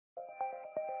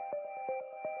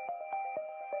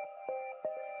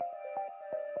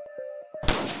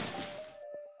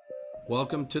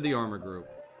Welcome to the Armor Group.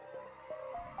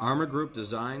 Armor Group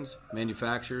designs,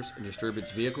 manufactures, and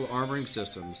distributes vehicle armoring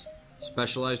systems,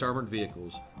 specialized armored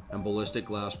vehicles, and ballistic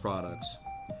glass products.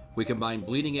 We combine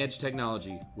bleeding-edge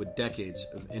technology with decades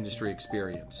of industry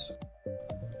experience.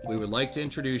 We would like to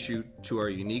introduce you to our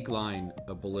unique line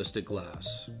of ballistic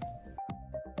glass.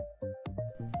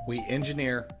 We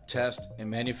engineer, test, and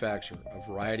manufacture a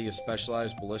variety of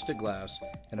specialized ballistic glass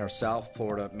in our South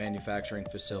Florida manufacturing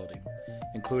facility,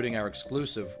 including our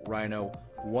exclusive Rhino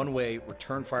one-way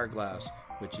return fire glass,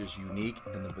 which is unique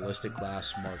in the ballistic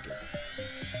glass market.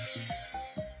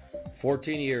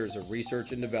 14 years of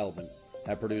research and development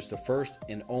have produced the first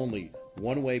and only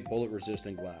one-way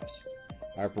bullet-resistant glass.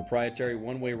 Our proprietary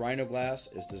one-way Rhino glass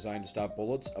is designed to stop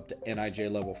bullets up to NIJ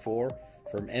level 4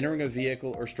 from entering a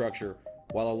vehicle or structure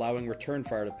while allowing return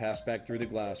fire to pass back through the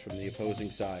glass from the opposing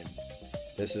side.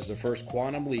 This is the first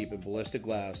quantum leap in ballistic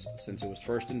glass since it was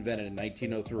first invented in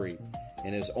 1903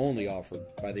 and is only offered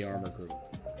by the Armor Group.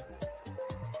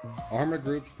 Armor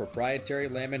Group's proprietary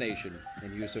lamination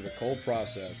and use of a cold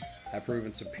process have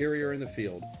proven superior in the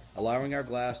field, allowing our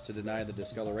glass to deny the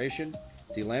discoloration,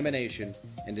 delamination,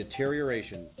 and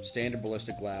deterioration standard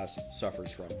ballistic glass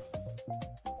suffers from.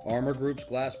 Armor Group's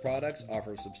glass products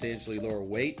offer substantially lower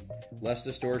weight, less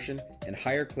distortion, and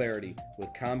higher clarity with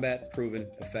combat-proven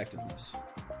effectiveness.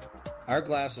 Our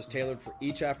glass is tailored for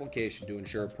each application to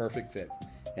ensure a perfect fit,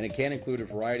 and it can include a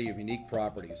variety of unique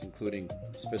properties, including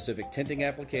specific tinting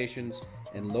applications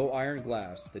and low iron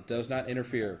glass that does not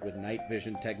interfere with night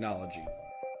vision technology.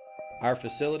 Our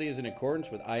facility is in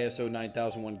accordance with ISO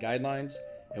 9001 guidelines,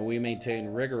 and we maintain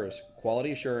rigorous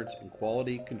quality assurance and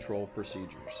quality control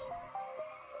procedures.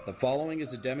 The following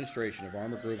is a demonstration of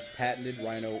Armor Group's patented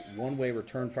Rhino one-way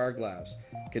return fire glass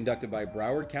conducted by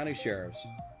Broward County Sheriff's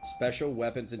Special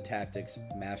Weapons and Tactics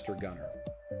Master Gunner.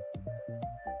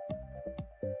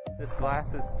 This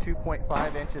glass is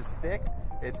 2.5 inches thick.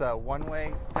 It's a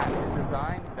one-way patented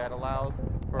design that allows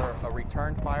for a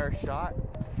return fire shot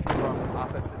from the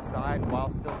opposite side while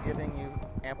still giving you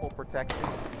ample protection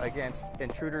against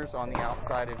intruders on the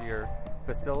outside of your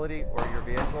facility or your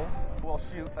vehicle. We'll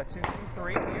shoot a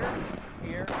 223 here,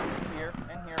 here,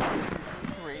 and here,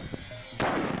 223.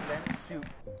 Then shoot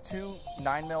two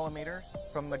 9mm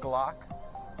from the Glock.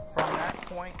 From that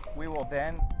point, we will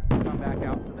then come back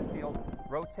out to the field,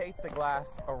 rotate the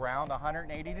glass around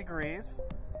 180 degrees,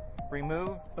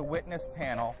 remove the witness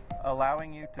panel,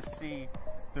 allowing you to see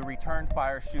the return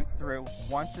fire shoot through.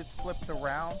 Once it's flipped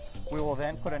around, we will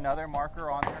then put another marker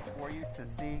on there for you to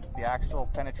see the actual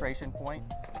penetration point.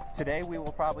 Today we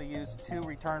will probably use 2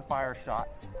 return fire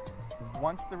shots.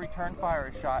 Once the return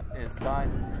fire shot is done,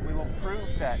 we will prove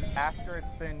that after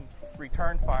it's been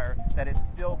return fire that it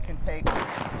still can take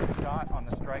the shot on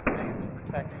the strike phase,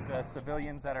 protecting the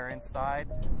civilians that are inside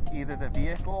either the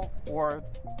vehicle or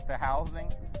the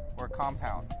housing or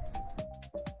compound.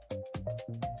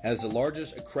 As the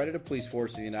largest accredited police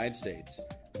force in the United States,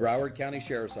 Broward County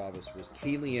Sheriff's Office was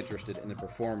keenly interested in the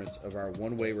performance of our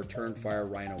one-way return fire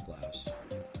Rhino glass.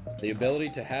 The ability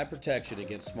to have protection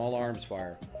against small arms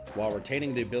fire while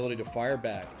retaining the ability to fire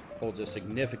back holds a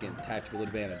significant tactical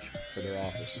advantage for their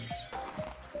officers.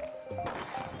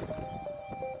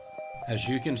 As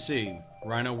you can see,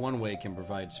 Rhino one-way can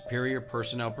provide superior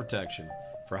personnel protection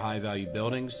for high-value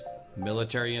buildings,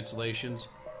 military installations,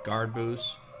 guard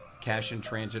booths, cash and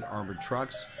transit armored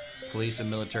trucks, police and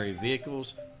military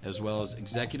vehicles, as well as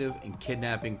executive and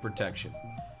kidnapping protection.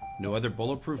 No other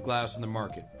bulletproof glass in the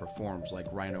market performs like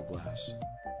Rhino glass.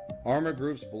 Armor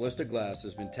Group's ballistic glass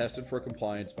has been tested for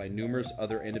compliance by numerous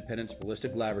other independent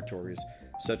ballistic laboratories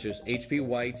such as H.P.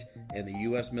 White and the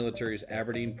U.S. military's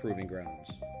Aberdeen Proving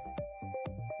Grounds.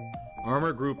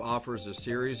 Armor Group offers a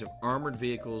series of armored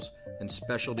vehicles and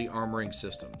specialty armoring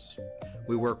systems.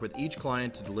 We work with each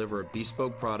client to deliver a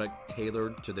bespoke product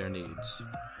tailored to their needs.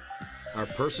 Our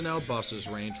personnel buses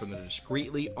range from the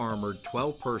discreetly armored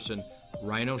 12-person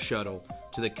Rhino Shuttle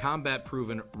to the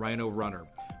combat-proven Rhino Runner,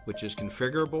 which is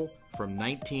configurable from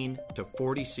 19 to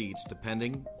 40 seats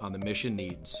depending on the mission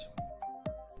needs.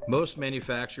 Most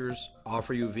manufacturers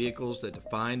offer you vehicles that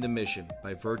define the mission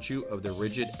by virtue of their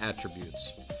rigid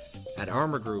attributes. At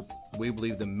Armor Group, we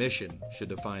believe the mission should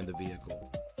define the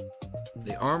vehicle.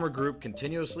 The Armor Group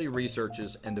continuously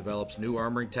researches and develops new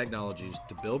armoring technologies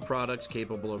to build products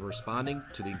capable of responding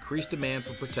to the increased demand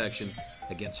for protection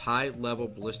against high-level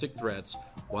ballistic threats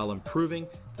while improving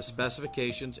the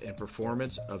specifications and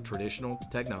performance of traditional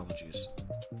technologies.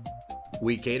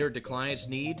 We cater to clients'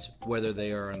 needs whether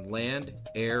they are on land,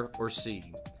 air, or sea.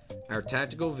 Our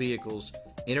tactical vehicles,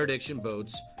 interdiction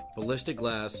boats, ballistic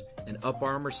glass, and up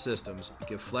armor systems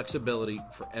give flexibility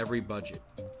for every budget.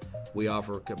 We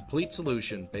offer a complete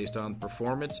solution based on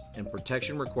performance and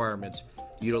protection requirements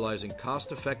utilizing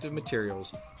cost-effective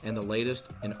materials and the latest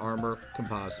in armor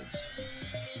composites.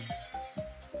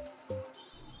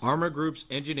 Armor Group's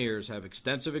engineers have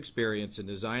extensive experience in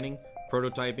designing,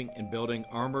 prototyping, and building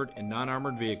armored and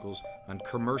non-armored vehicles on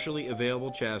commercially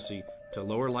available chassis to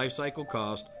lower life cycle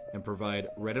cost and provide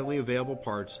readily available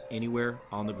parts anywhere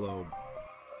on the globe.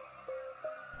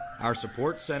 Our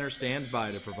support center stands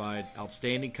by to provide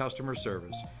outstanding customer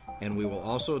service, and we will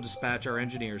also dispatch our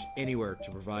engineers anywhere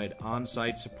to provide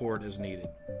on-site support as needed.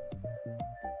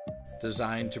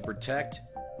 Designed to protect,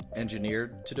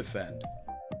 engineered to defend.